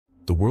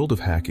The world of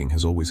hacking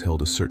has always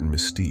held a certain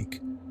mystique.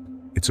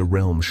 It's a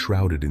realm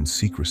shrouded in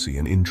secrecy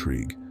and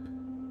intrigue,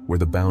 where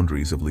the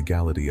boundaries of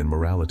legality and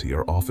morality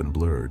are often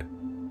blurred.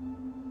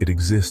 It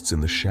exists in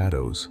the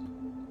shadows,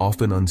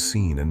 often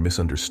unseen and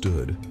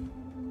misunderstood.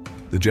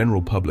 The general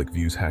public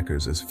views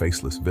hackers as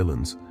faceless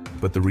villains,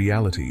 but the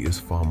reality is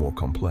far more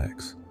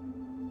complex.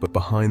 But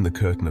behind the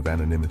curtain of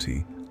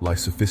anonymity lie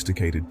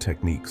sophisticated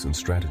techniques and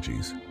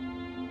strategies.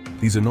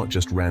 These are not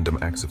just random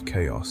acts of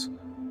chaos,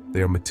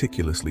 they are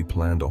meticulously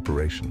planned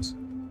operations.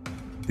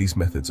 These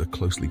methods are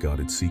closely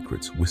guarded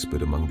secrets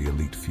whispered among the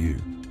elite few.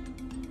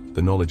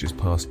 The knowledge is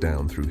passed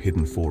down through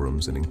hidden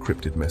forums and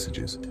encrypted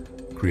messages,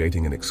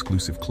 creating an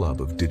exclusive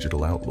club of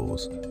digital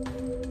outlaws.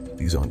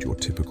 These aren't your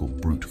typical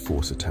brute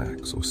force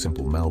attacks or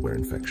simple malware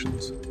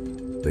infections.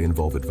 They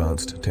involve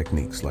advanced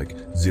techniques like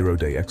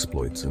zero-day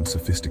exploits and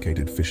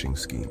sophisticated phishing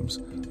schemes.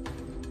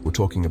 We're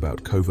talking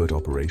about covert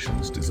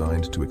operations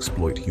designed to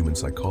exploit human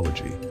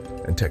psychology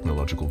and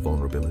technological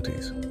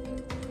vulnerabilities.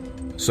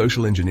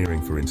 Social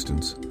engineering, for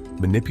instance,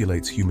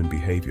 manipulates human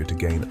behavior to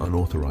gain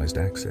unauthorized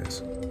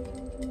access.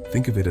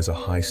 Think of it as a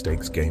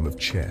high-stakes game of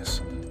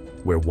chess,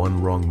 where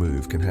one wrong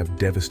move can have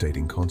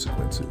devastating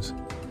consequences.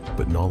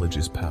 But knowledge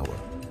is power.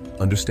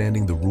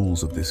 Understanding the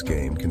rules of this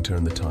game can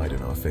turn the tide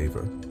in our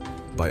favor.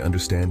 By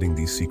understanding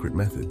these secret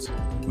methods,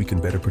 we can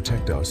better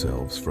protect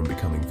ourselves from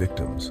becoming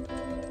victims.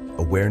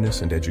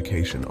 Awareness and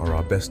education are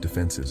our best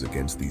defenses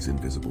against these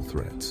invisible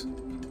threats.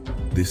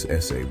 This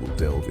essay will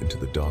delve into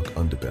the dark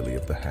underbelly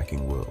of the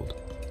hacking world.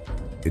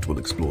 It will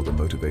explore the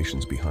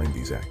motivations behind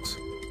these acts,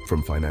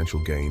 from financial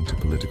gain to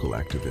political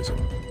activism.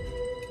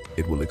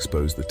 It will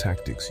expose the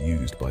tactics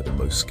used by the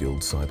most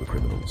skilled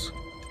cybercriminals.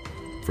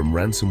 From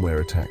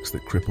ransomware attacks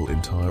that cripple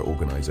entire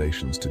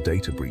organizations to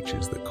data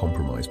breaches that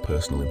compromise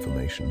personal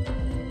information,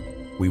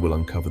 we will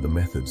uncover the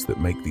methods that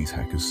make these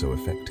hackers so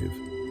effective.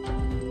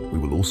 We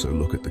will also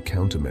look at the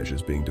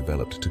countermeasures being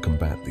developed to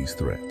combat these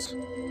threats.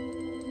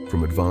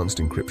 From advanced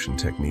encryption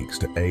techniques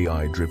to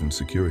AI-driven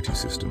security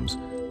systems,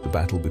 the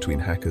battle between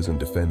hackers and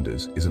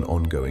defenders is an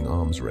ongoing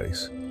arms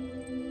race.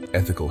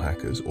 Ethical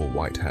hackers, or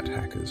white hat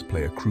hackers,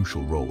 play a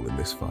crucial role in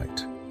this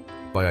fight.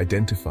 By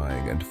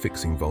identifying and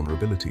fixing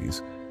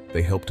vulnerabilities,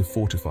 they help to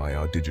fortify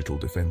our digital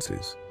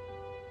defenses.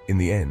 In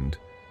the end,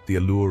 the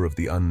allure of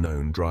the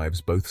unknown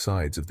drives both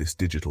sides of this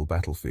digital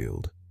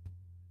battlefield.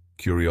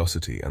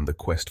 Curiosity and the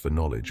quest for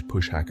knowledge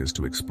push hackers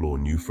to explore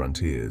new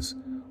frontiers,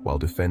 while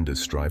defenders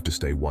strive to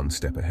stay one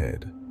step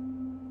ahead.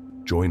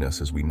 Join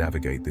us as we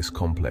navigate this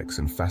complex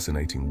and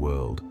fascinating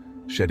world,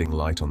 shedding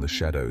light on the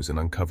shadows and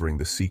uncovering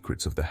the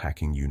secrets of the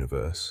hacking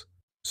universe.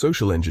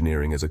 Social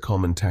engineering is a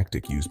common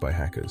tactic used by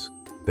hackers.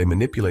 They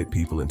manipulate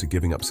people into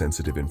giving up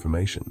sensitive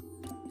information.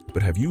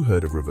 But have you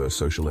heard of reverse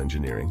social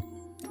engineering?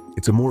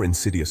 It's a more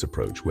insidious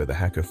approach where the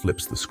hacker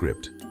flips the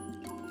script.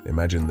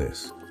 Imagine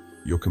this.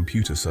 Your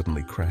computer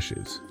suddenly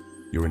crashes.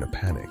 You're in a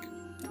panic.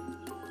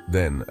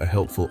 Then, a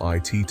helpful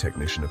IT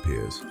technician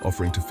appears,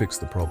 offering to fix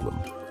the problem.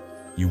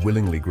 You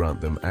willingly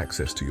grant them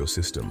access to your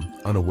system,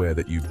 unaware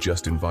that you've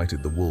just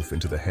invited the wolf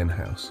into the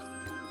henhouse.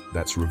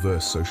 That's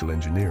reverse social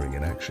engineering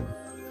in action.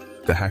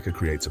 The hacker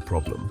creates a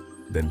problem,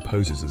 then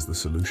poses as the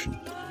solution.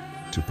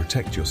 To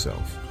protect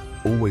yourself,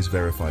 always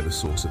verify the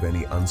source of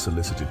any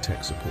unsolicited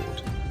tech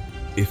support.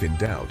 If in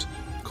doubt,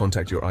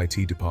 contact your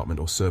IT department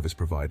or service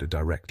provider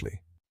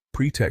directly.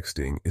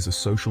 Pretexting is a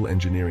social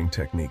engineering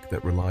technique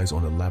that relies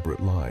on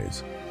elaborate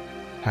lies.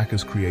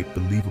 Hackers create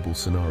believable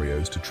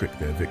scenarios to trick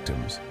their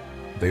victims.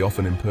 They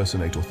often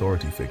impersonate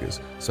authority figures,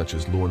 such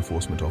as law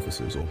enforcement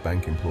officers or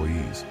bank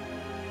employees.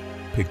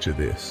 Picture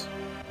this.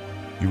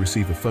 You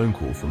receive a phone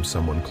call from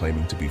someone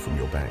claiming to be from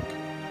your bank.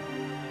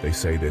 They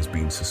say there's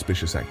been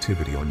suspicious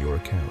activity on your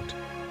account.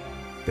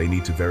 They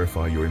need to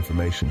verify your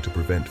information to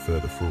prevent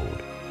further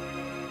fraud.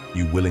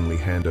 You willingly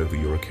hand over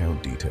your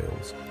account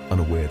details,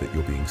 unaware that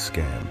you're being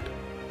scammed.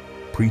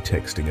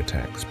 Pretexting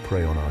attacks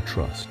prey on our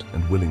trust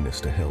and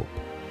willingness to help.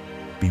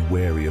 Be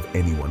wary of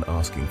anyone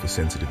asking for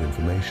sensitive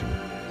information.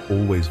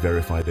 Always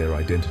verify their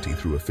identity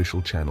through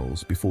official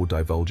channels before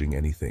divulging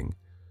anything.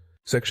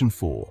 Section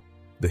 4.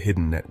 The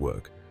Hidden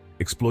Network.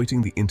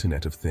 Exploiting the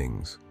Internet of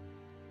Things.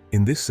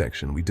 In this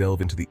section, we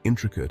delve into the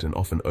intricate and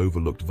often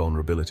overlooked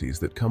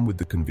vulnerabilities that come with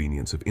the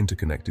convenience of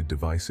interconnected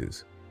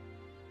devices.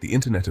 The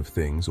Internet of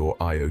Things, or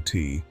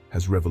IoT,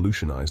 has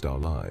revolutionized our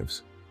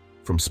lives.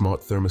 From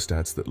smart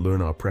thermostats that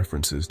learn our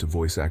preferences to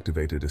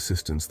voice-activated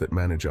assistants that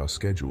manage our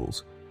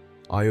schedules,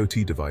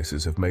 IoT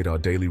devices have made our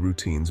daily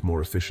routines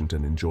more efficient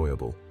and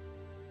enjoyable.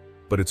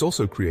 But it's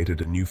also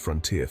created a new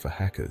frontier for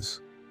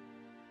hackers.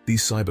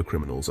 These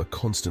cybercriminals are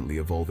constantly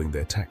evolving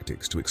their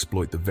tactics to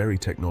exploit the very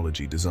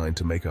technology designed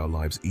to make our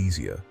lives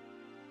easier.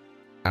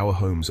 Our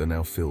homes are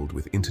now filled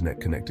with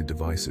internet-connected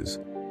devices,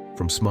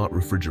 from smart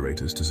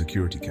refrigerators to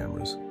security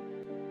cameras.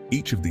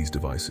 Each of these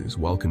devices,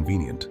 while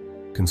convenient,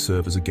 can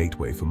serve as a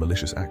gateway for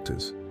malicious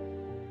actors.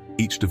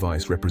 Each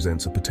device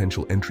represents a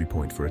potential entry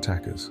point for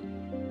attackers.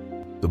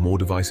 The more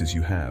devices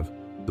you have,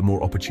 the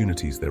more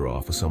opportunities there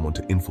are for someone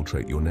to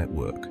infiltrate your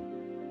network.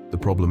 The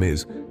problem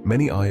is,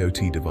 many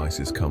IoT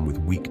devices come with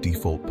weak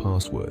default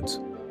passwords.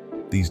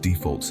 These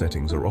default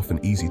settings are often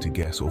easy to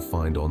guess or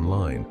find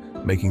online,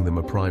 making them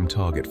a prime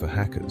target for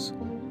hackers.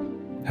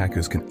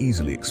 Hackers can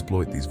easily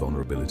exploit these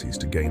vulnerabilities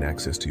to gain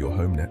access to your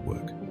home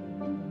network.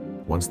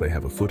 Once they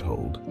have a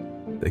foothold,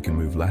 they can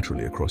move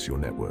laterally across your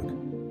network,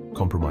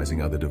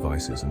 compromising other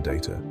devices and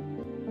data.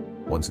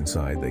 Once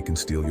inside, they can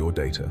steal your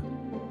data,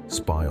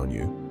 spy on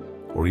you,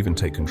 or even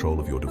take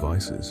control of your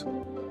devices.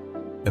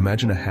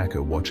 Imagine a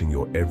hacker watching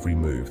your every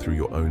move through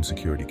your own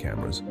security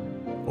cameras,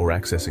 or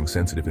accessing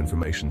sensitive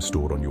information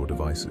stored on your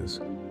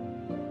devices.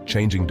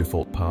 Changing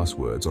default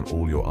passwords on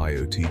all your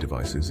IoT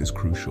devices is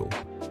crucial.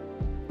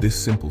 This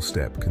simple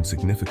step can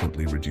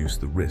significantly reduce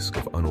the risk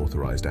of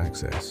unauthorized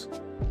access.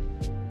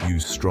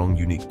 Use strong,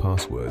 unique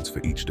passwords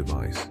for each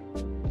device.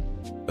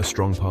 A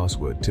strong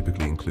password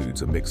typically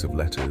includes a mix of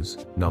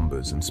letters,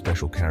 numbers, and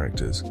special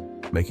characters,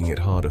 making it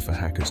harder for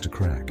hackers to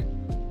crack.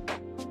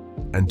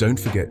 And don't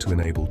forget to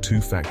enable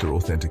two-factor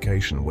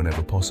authentication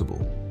whenever possible.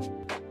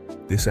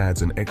 This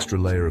adds an extra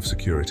layer of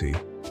security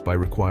by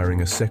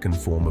requiring a second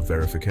form of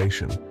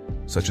verification,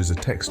 such as a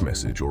text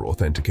message or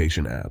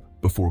authentication app,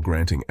 before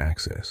granting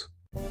access.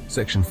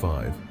 Section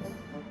 5.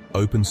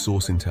 Open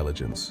source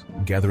intelligence,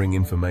 gathering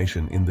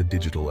information in the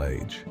digital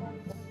age.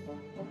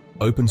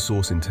 Open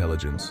source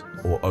intelligence,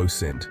 or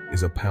OSINT,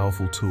 is a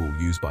powerful tool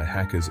used by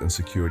hackers and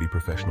security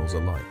professionals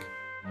alike.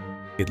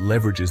 It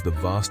leverages the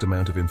vast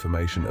amount of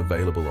information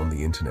available on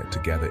the internet to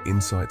gather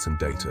insights and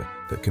data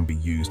that can be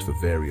used for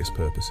various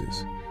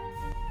purposes.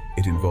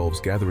 It involves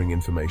gathering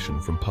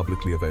information from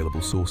publicly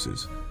available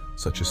sources,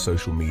 such as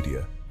social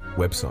media,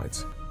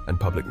 websites, and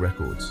public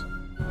records.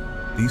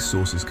 These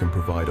sources can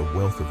provide a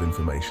wealth of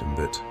information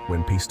that,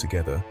 when pieced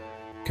together,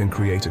 can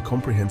create a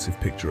comprehensive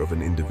picture of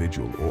an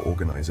individual or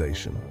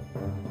organization.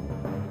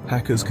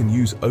 Hackers can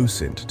use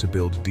OSINT to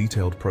build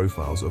detailed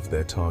profiles of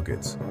their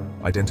targets,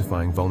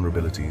 identifying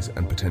vulnerabilities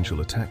and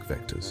potential attack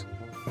vectors.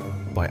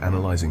 By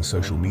analyzing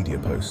social media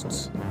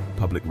posts,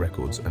 public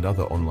records, and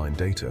other online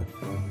data,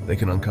 they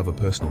can uncover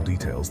personal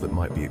details that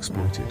might be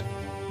exploited.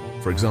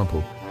 For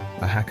example,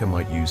 a hacker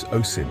might use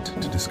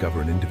OSINT to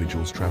discover an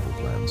individual's travel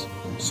plans,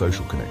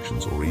 social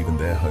connections, or even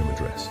their home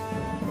address.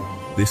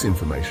 This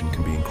information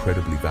can be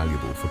incredibly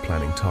valuable for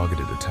planning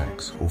targeted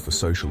attacks or for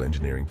social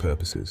engineering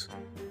purposes.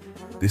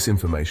 This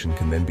information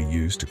can then be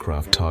used to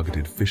craft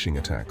targeted phishing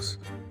attacks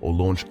or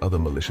launch other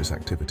malicious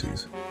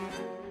activities.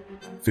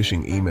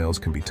 Phishing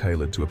emails can be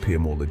tailored to appear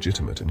more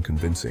legitimate and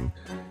convincing,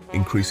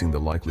 increasing the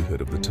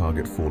likelihood of the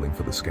target falling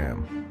for the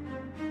scam.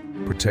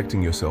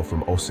 Protecting yourself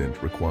from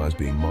OSINT requires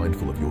being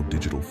mindful of your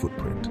digital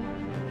footprint.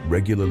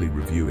 Regularly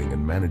reviewing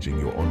and managing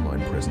your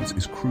online presence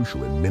is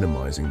crucial in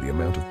minimizing the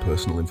amount of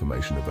personal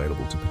information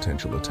available to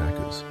potential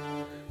attackers.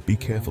 Be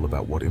careful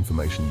about what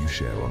information you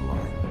share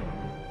online.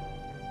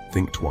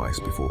 Think twice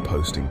before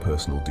posting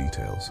personal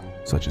details,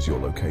 such as your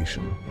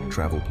location,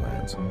 travel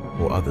plans,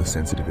 or other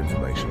sensitive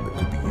information that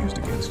could be used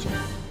against you.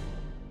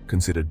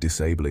 Consider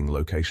disabling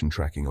location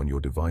tracking on your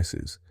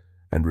devices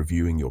and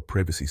reviewing your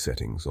privacy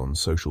settings on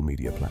social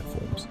media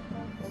platforms.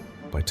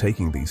 By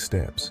taking these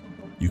steps,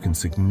 you can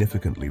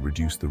significantly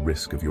reduce the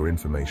risk of your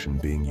information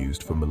being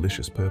used for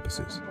malicious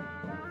purposes.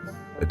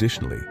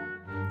 Additionally,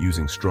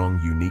 using strong,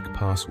 unique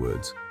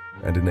passwords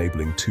and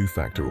enabling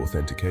two-factor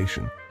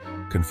authentication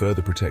can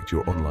further protect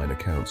your online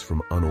accounts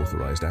from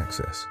unauthorized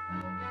access.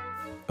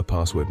 A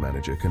password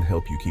manager can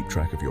help you keep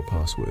track of your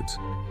passwords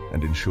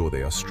and ensure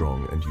they are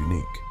strong and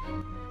unique.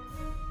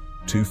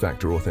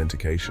 Two-factor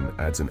authentication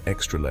adds an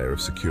extra layer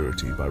of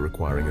security by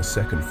requiring a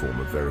second form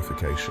of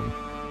verification,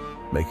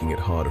 making it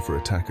harder for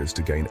attackers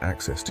to gain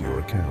access to your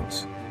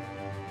accounts.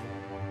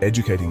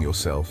 Educating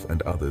yourself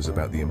and others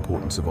about the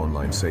importance of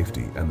online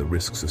safety and the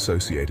risks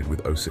associated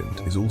with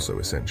OSINT is also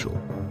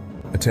essential.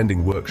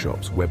 Attending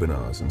workshops,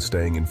 webinars, and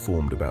staying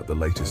informed about the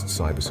latest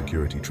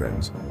cybersecurity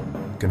trends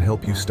can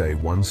help you stay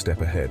one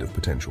step ahead of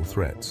potential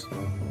threats.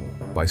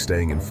 By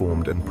staying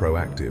informed and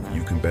proactive,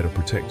 you can better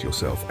protect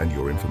yourself and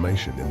your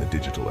information in the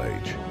digital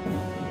age.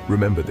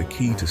 Remember, the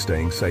key to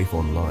staying safe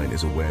online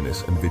is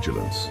awareness and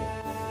vigilance.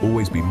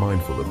 Always be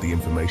mindful of the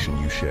information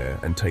you share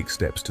and take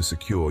steps to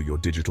secure your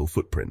digital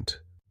footprint.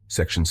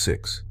 Section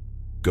 6.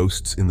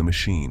 Ghosts in the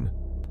machine.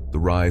 The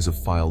rise of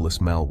fileless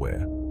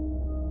malware.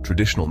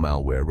 Traditional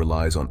malware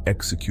relies on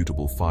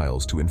executable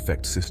files to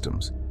infect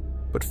systems,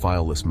 but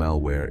fileless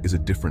malware is a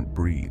different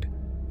breed.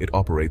 It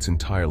operates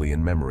entirely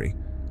in memory,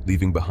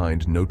 leaving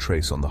behind no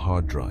trace on the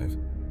hard drive.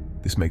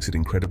 This makes it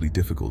incredibly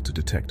difficult to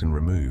detect and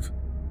remove.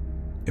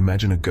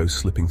 Imagine a ghost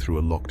slipping through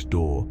a locked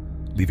door,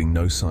 leaving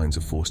no signs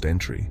of forced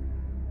entry.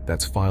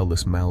 That's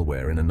fileless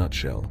malware in a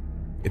nutshell.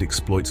 It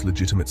exploits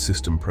legitimate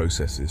system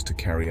processes to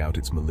carry out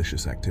its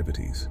malicious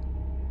activities.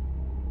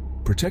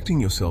 Protecting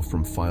yourself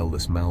from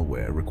fileless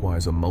malware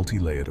requires a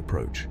multi-layered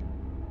approach.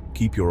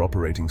 Keep your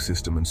operating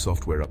system and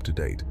software up to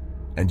date,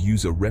 and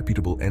use a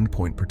reputable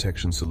endpoint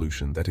protection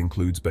solution that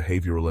includes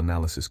behavioral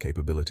analysis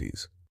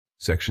capabilities.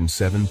 Section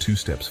 7. 2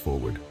 steps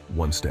forward,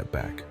 1 step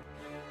back.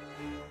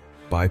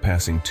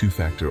 Bypassing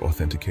two-factor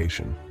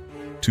authentication.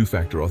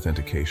 Two-factor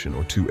authentication,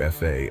 or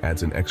 2FA,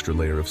 adds an extra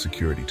layer of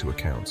security to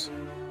accounts.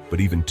 But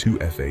even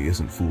 2FA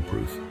isn't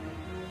foolproof.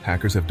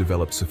 Hackers have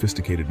developed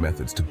sophisticated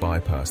methods to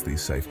bypass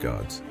these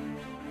safeguards.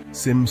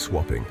 SIM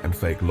swapping and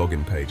fake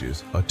login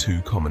pages are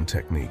two common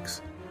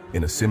techniques.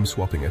 In a SIM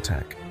swapping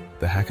attack,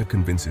 the hacker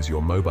convinces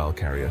your mobile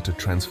carrier to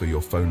transfer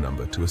your phone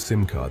number to a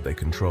SIM card they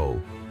control.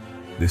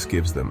 This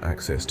gives them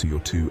access to your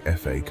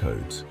 2FA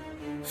codes.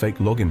 Fake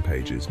login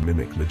pages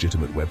mimic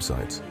legitimate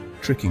websites,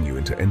 tricking you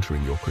into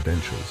entering your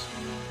credentials.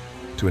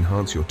 To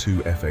enhance your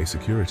 2FA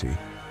security,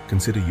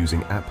 consider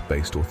using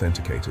app-based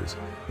authenticators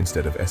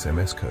instead of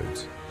SMS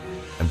codes.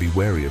 And be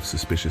wary of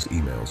suspicious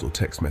emails or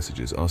text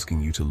messages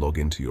asking you to log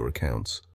into your accounts.